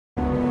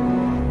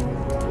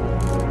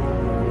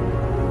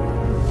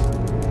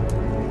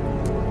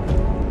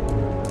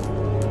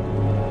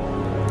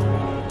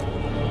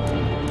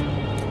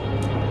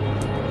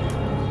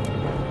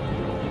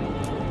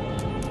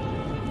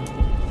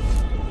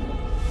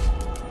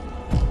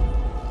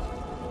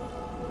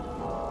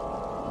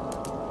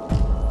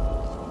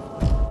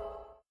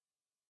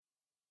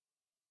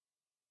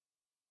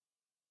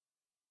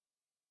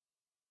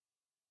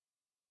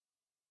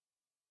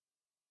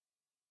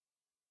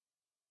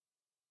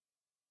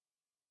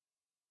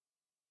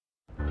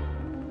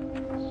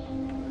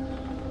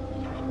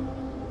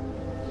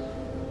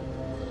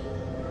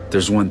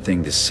There's one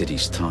thing this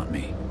city's taught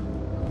me.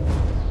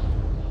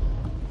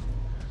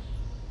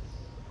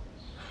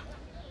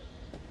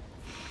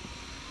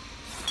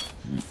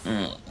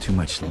 Too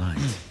much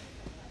light.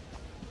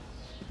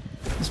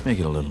 Let's make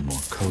it a little more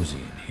cozy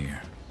in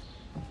here.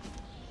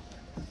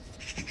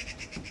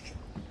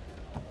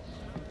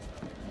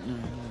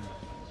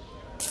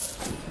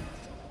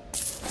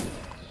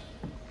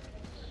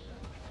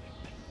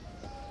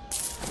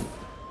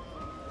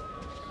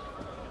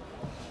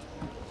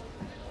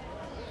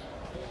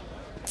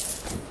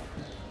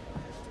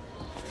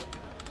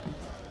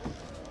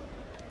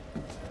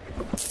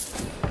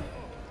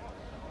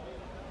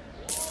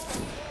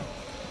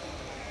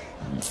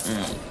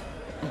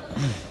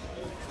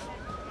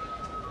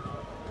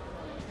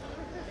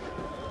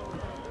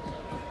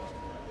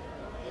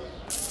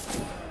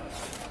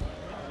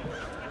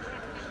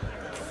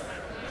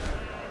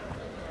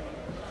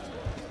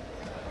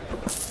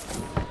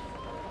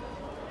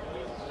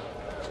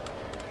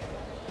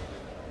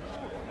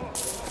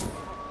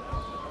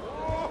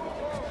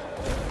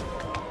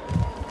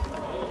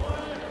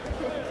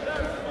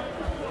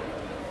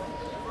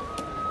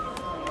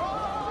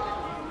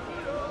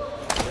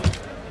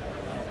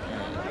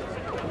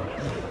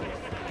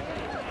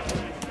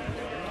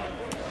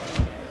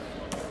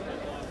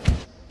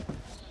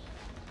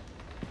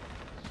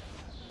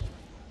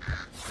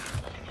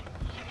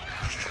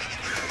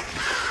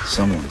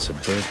 Someone's a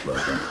bird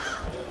lover.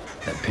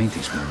 That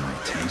painting's more my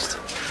taste.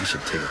 I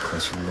should take a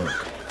closer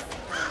look.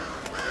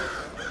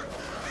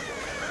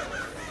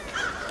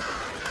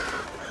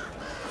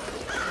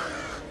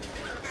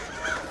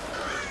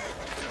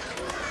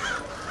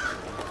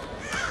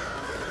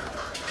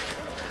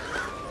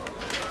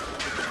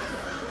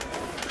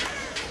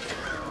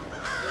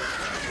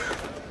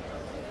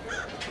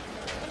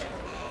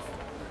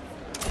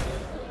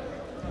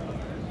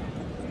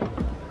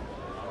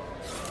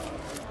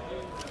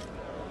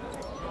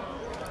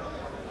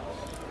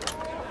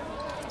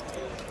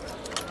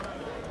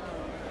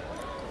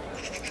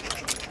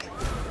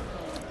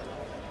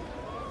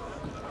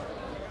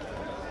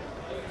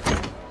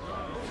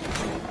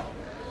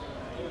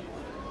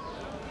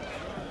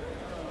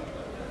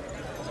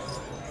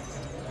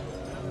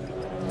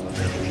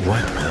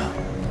 What the?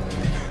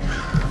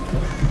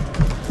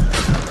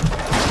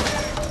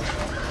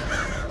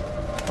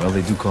 Well,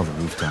 they do call the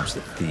rooftops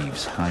the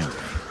Thieves' Highway.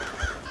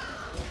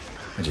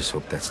 I just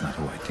hope that's not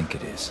who I think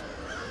it is.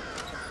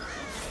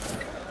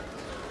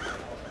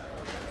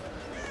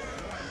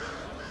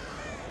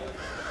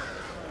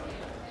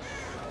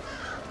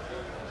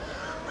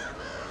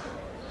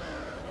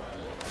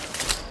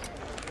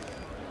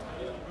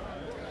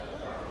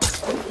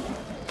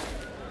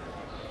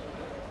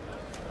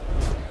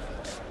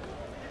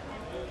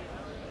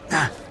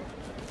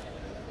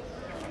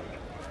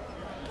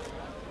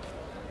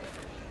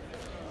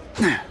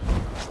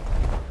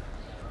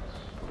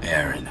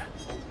 Aaron.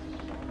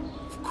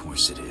 Of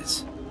course it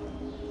is.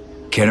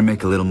 Care to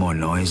make a little more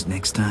noise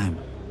next time?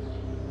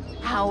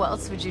 How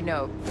else would you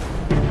know?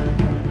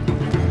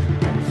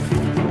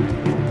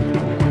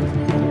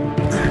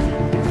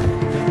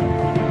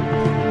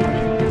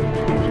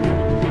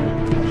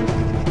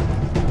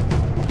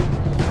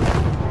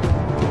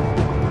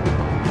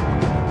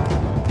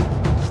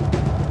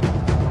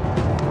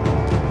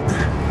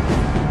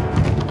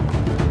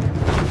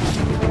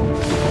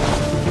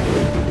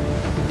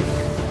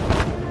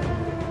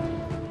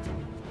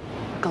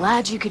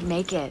 Glad you could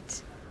make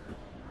it.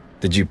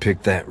 Did you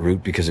pick that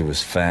route because it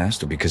was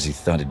fast or because you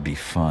thought it'd be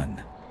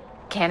fun?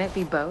 Can it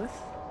be both?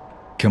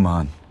 Come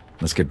on,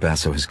 let's get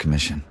Basso his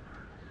commission.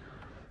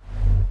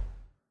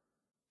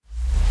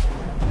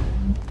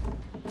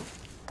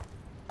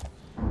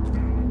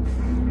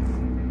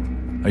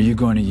 Are you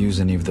going to use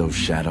any of those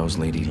shadows,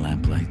 Lady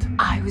Lamplight?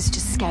 I was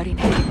just scouting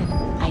ahead.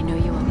 I know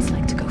you always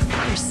like to go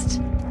first.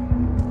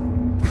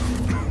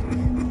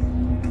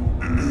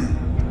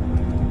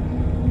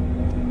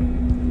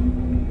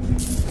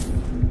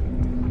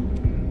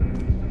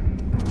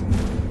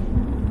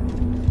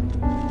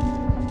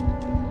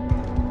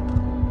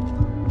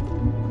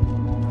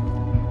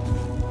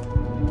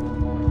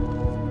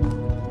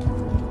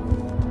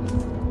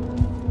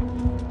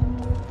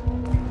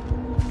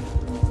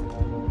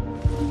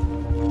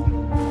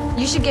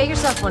 You should get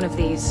yourself one of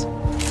these.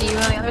 See you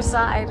on the other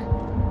side.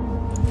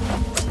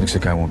 Looks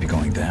like I won't be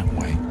going that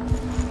way.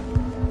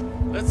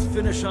 Let's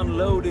finish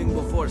unloading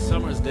before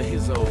summer's day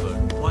is over.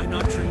 Why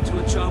not drink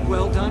to a job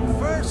well done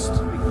first?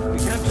 We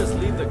can't just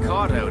leave the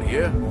cart out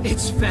here.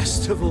 It's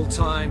festival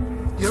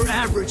time. Your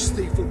average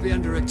thief will be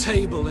under a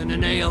table in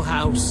an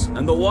alehouse.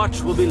 And the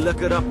watch will be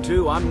liquored up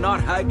too. I'm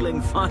not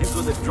haggling fines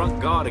with a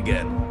drunk guard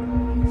again.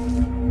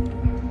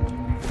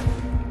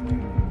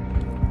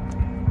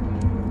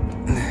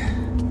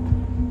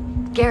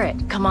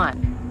 Garrett, come on.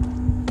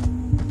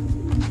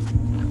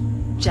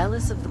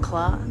 Jealous of the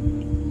claw?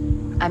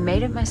 I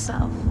made it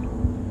myself.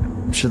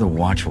 I'm sure the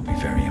watch will be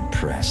very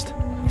impressed.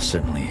 They'll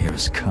certainly hear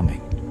us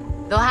coming.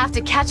 They'll have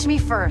to catch me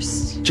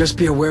first. Just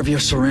be aware of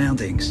your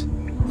surroundings.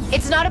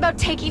 It's not about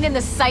taking in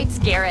the sights,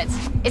 Garrett.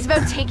 It's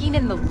about taking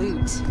in the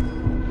loot.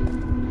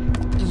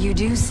 You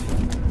do...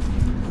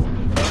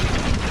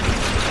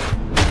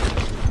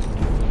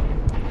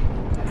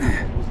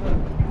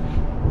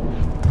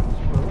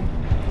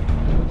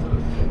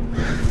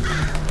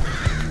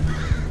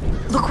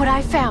 Look what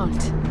I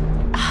found.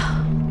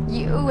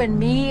 You and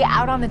me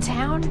out on the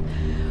town?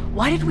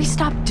 Why did we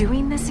stop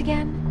doing this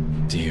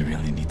again? Do you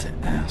really need to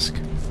ask?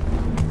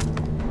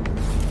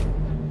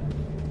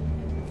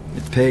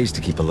 It pays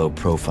to keep a low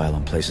profile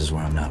in places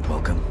where I'm not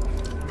welcome.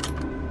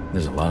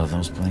 There's a lot of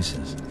those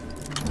places.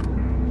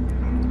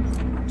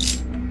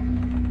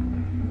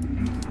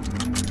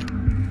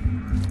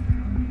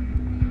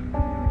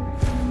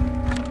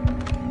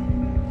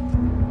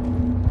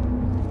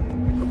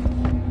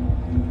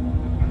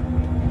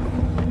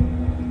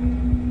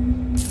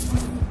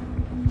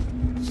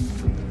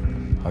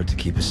 Hard to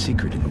keep a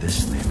secret in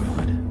this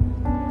neighborhood.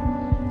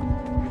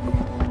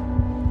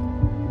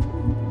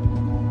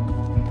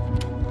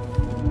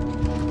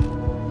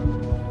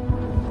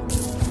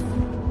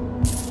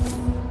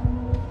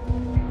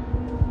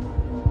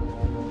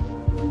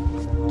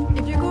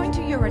 If you're going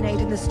to urinate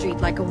in the street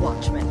like a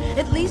watchman,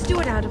 at least do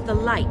it out of the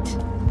light.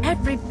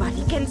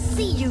 Everybody can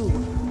see you.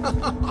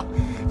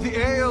 The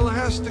ale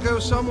has to go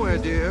somewhere,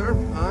 dear.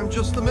 I'm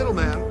just the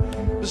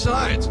middleman.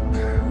 Besides,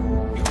 you're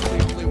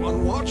the only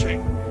one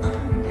watching.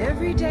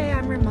 Every day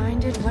I'm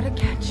reminded what a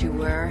catch you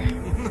were.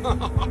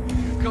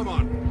 Come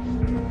on.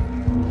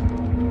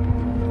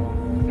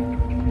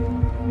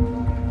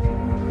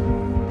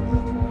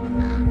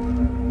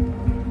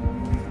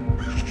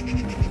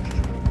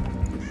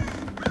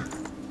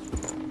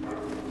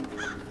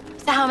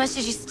 So how much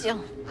did you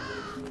steal?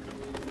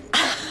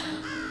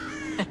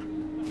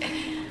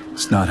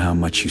 It's not how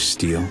much you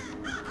steal.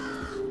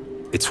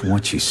 It's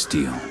what you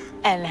steal.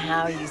 And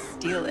how you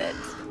steal it.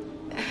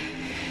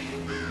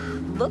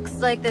 Looks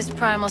like this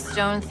primal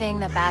stone thing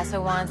that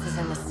Basso wants is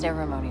in the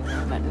ceremony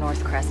room at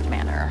North Crest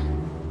Manor.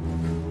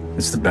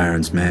 It's the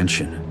Baron's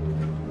mansion.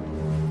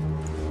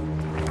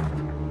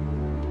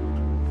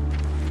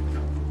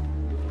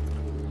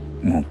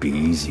 Won't be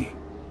easy.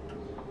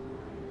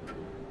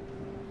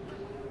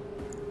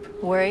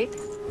 Worried?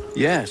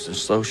 Yes, and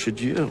so should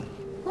you.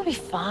 We'll be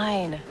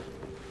fine.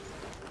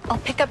 I'll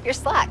pick up your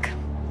slack.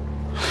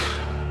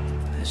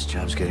 This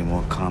job's getting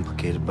more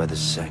complicated by the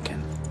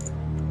second.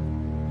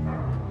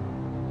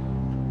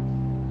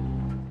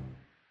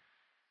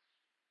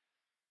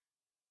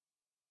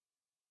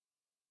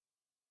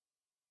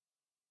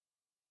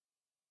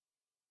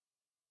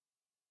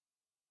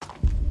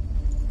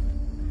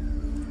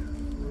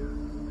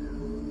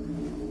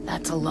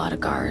 That's a lot of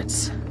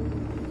guards.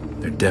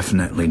 They're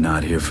definitely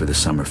not here for the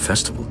summer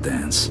festival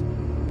dance.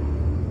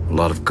 A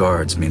lot of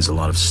guards means a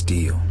lot of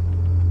steel.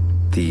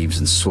 Thieves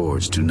and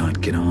swords do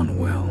not get on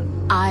well.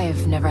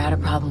 I've never had a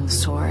problem with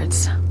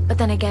swords. But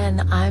then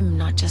again, I'm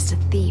not just a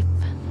thief.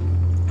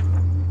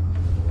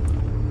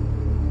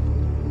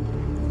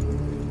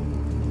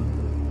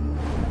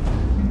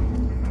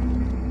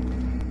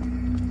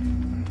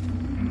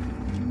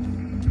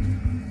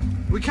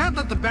 We can't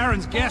let the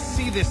Baron's guests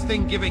see this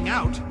thing giving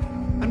out.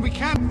 And we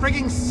can't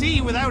frigging see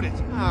without it.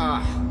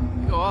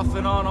 You go off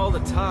and on all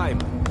the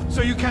time.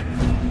 So you can't...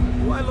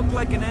 Do I look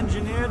like an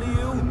engineer to you?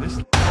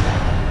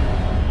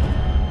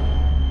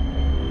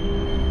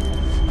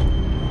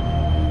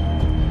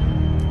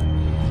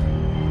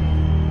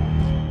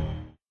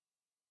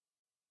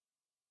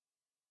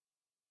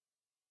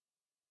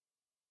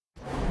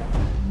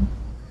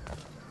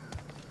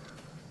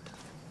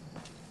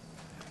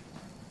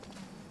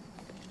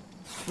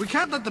 We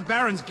can't let the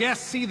Baron's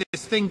guests see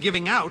this thing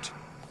giving out.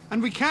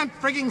 And we can't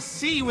frigging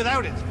see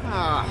without it.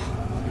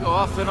 You go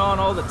off and on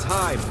all the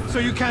time. So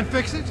you can't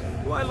fix it?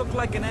 Do I look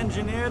like an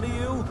engineer to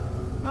you?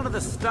 None of the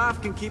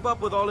staff can keep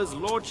up with all his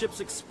lordship's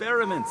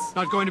experiments.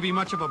 Not going to be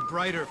much of a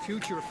brighter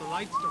future if the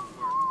lights don't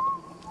work.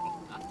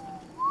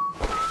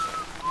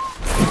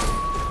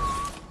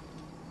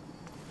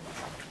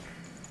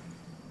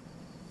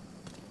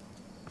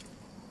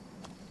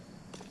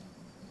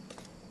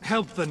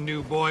 Help the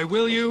new boy,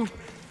 will you?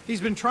 He's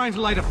been trying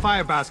to light a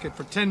fire basket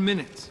for 10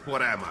 minutes.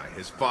 What am I,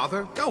 his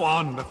father? Go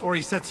on, before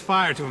he sets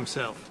fire to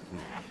himself.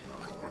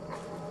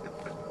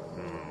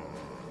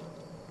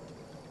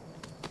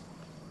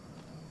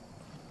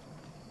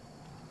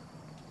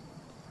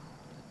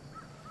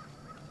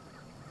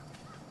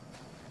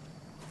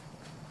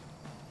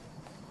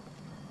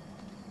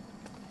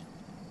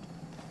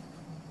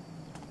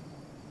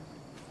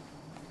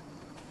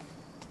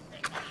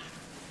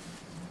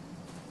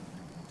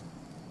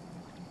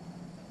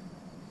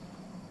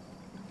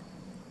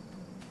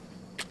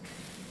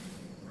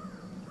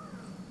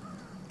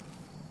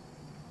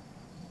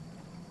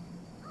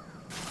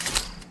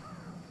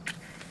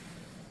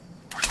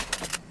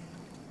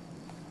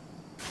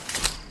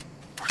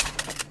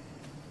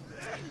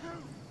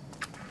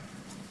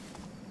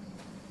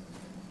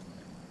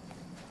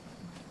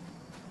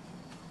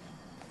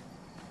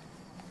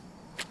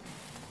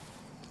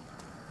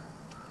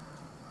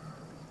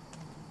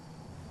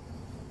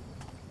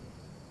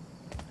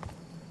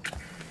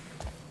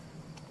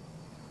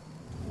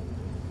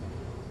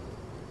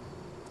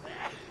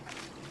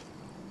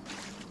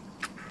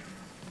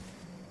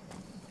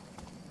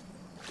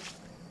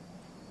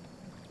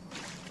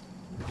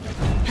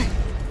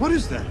 What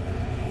is that?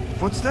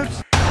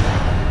 Footsteps?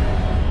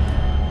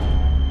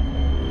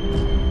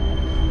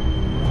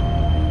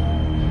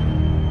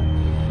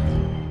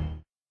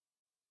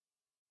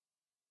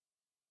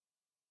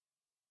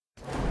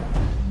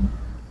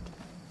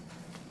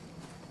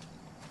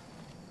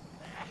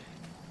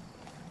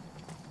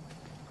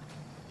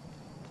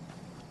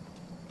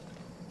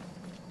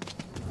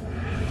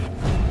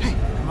 Hey,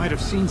 I might have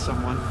seen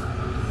someone.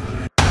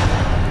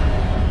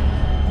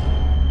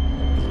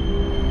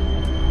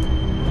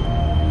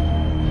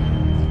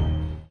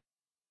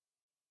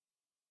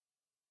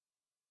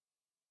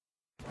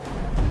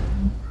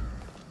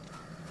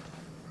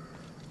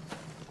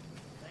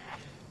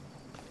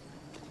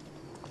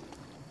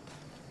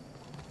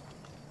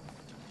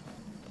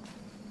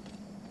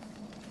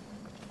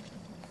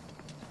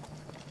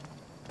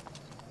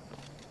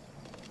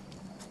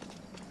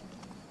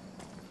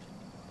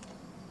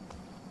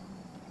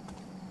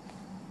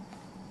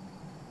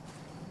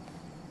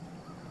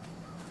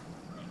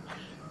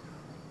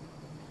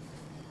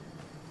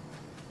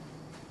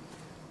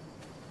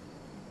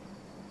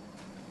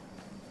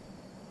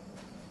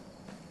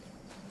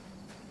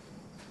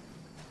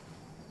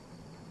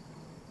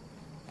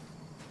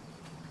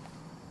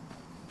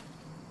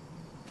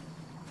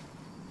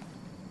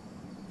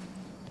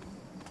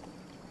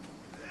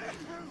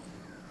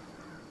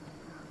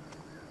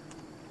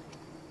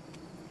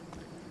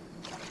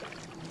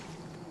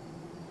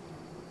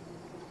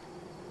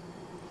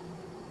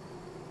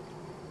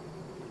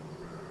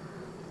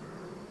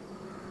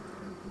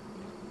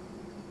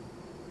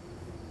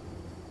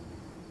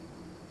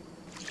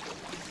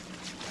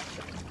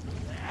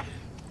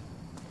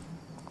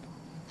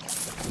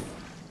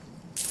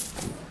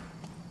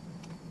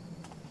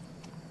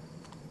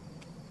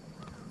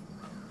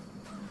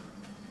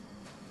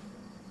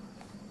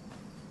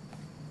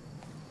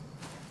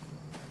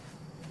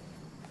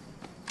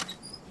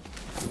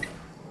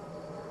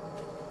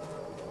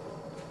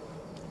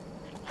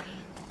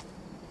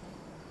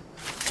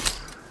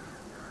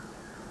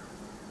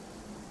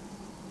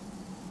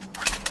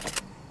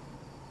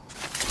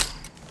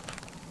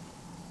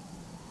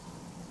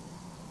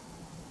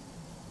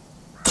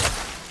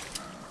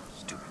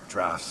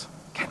 Drafts.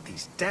 Can't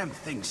these damn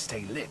things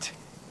stay lit?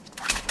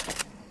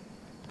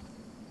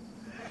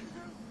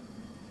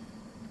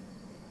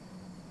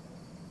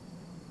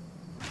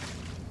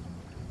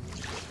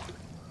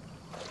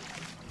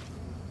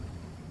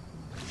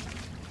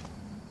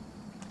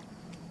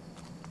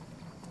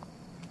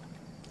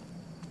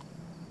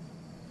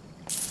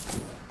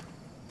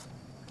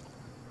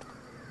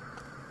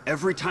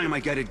 Every time I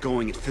get it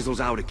going, it fizzles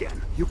out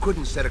again. You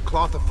couldn't set a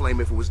cloth aflame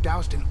if it was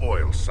doused in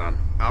oil, son.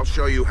 I'll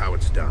show you how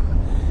it's done.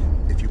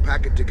 If you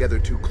pack it together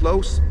too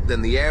close,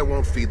 then the air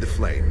won't feed the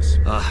flames.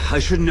 I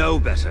should know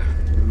better.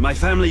 My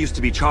family used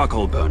to be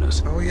charcoal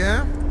burners. Oh,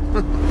 yeah?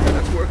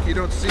 That's work you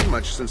don't see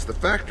much since the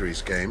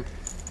factories came.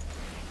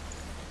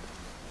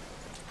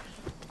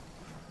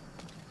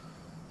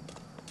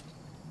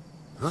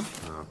 Huh?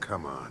 Oh,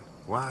 come on.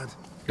 What?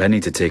 I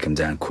need to take him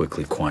down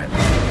quickly, quietly.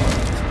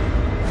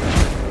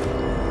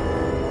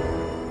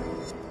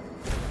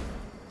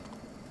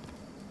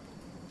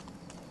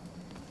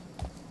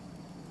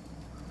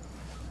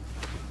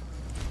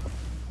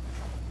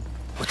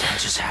 What the hell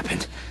just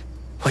happened?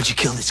 Why'd you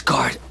kill this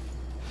guard?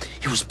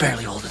 He was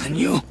barely older than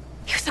you.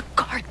 He was a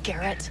guard,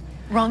 Garrett.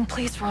 Wrong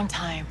place, wrong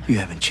time. You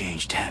haven't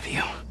changed, have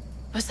you?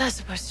 What's that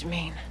supposed to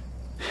mean?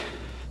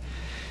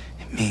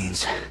 It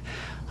means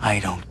I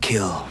don't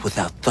kill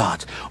without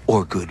thought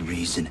or good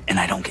reason, and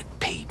I don't get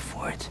paid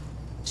for it.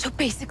 So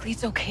basically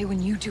it's okay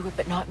when you do it,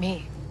 but not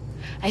me.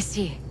 I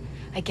see.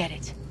 I get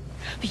it.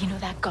 But you know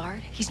that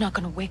guard? He's not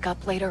gonna wake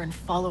up later and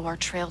follow our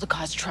trail to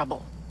cause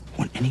trouble.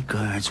 When any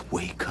guards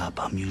wake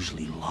up, I'm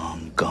usually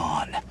long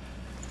gone.